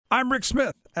I'm Rick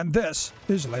Smith, and this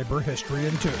is Labor History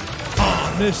in 2.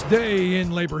 On this day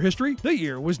in labor history, the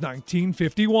year was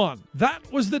 1951. That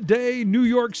was the day New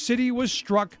York City was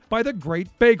struck by the Great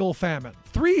Bagel Famine.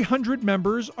 300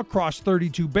 members across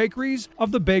 32 bakeries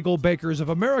of the Bagel Bakers of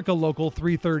America Local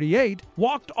 338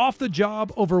 walked off the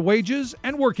job over wages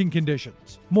and working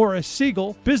conditions. Morris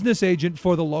Siegal, business agent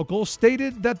for the local,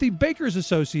 stated that the Bakers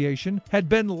Association had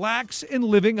been lax in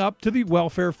living up to the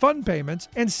welfare fund payments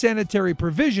and sanitary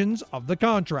provisions of the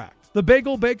contract. The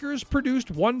Bagel Bakers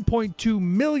produced 1.2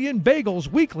 million bagels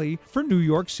weekly for New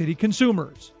York City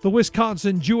consumers. The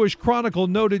Wisconsin Jewish Chronicle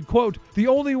noted, quote, "The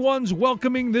only ones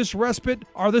welcoming this respite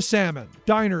are the salmon.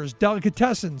 Diners,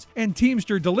 delicatessens, and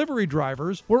Teamster delivery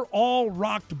drivers were all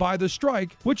rocked by the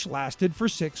strike, which lasted for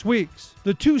 6 weeks.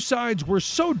 The two sides were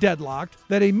so deadlocked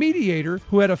that a mediator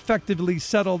who had effectively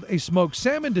settled a smoked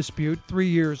salmon dispute 3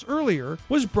 years earlier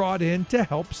was brought in to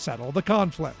help settle the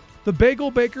conflict. The Bagel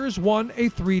Bakers won a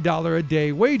 $3 a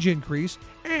day wage increase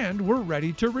and were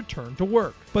ready to return to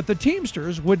work. But the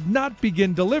Teamsters would not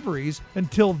begin deliveries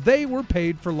until they were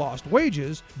paid for lost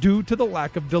wages due to the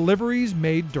lack of deliveries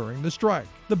made during the strike.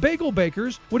 The Bagel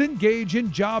Bakers would engage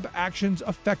in job actions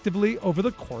effectively over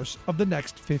the course of the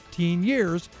next 15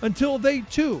 years until they,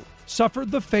 too, suffered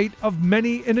the fate of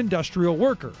many an industrial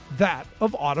worker, that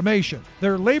of automation.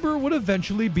 Their labor would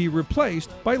eventually be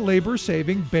replaced by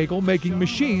labor-saving bagel-making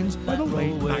machines by the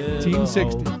late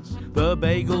 1960s. The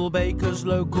Bagel Bakers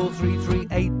Local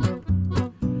 338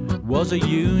 was a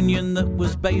union that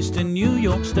was based in New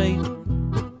York State,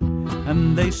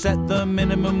 and they set the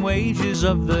minimum wages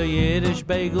of the Yiddish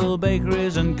bagel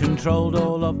bakeries and controlled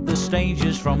all of the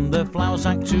stages from the flour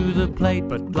sack to the plate.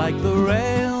 But like the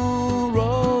railroad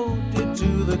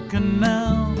to the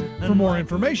canal. For more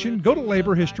information, go to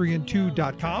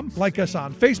laborhistoryin2.com, like us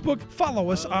on Facebook,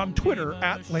 follow us on Twitter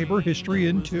at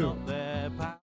laborhistoryin2.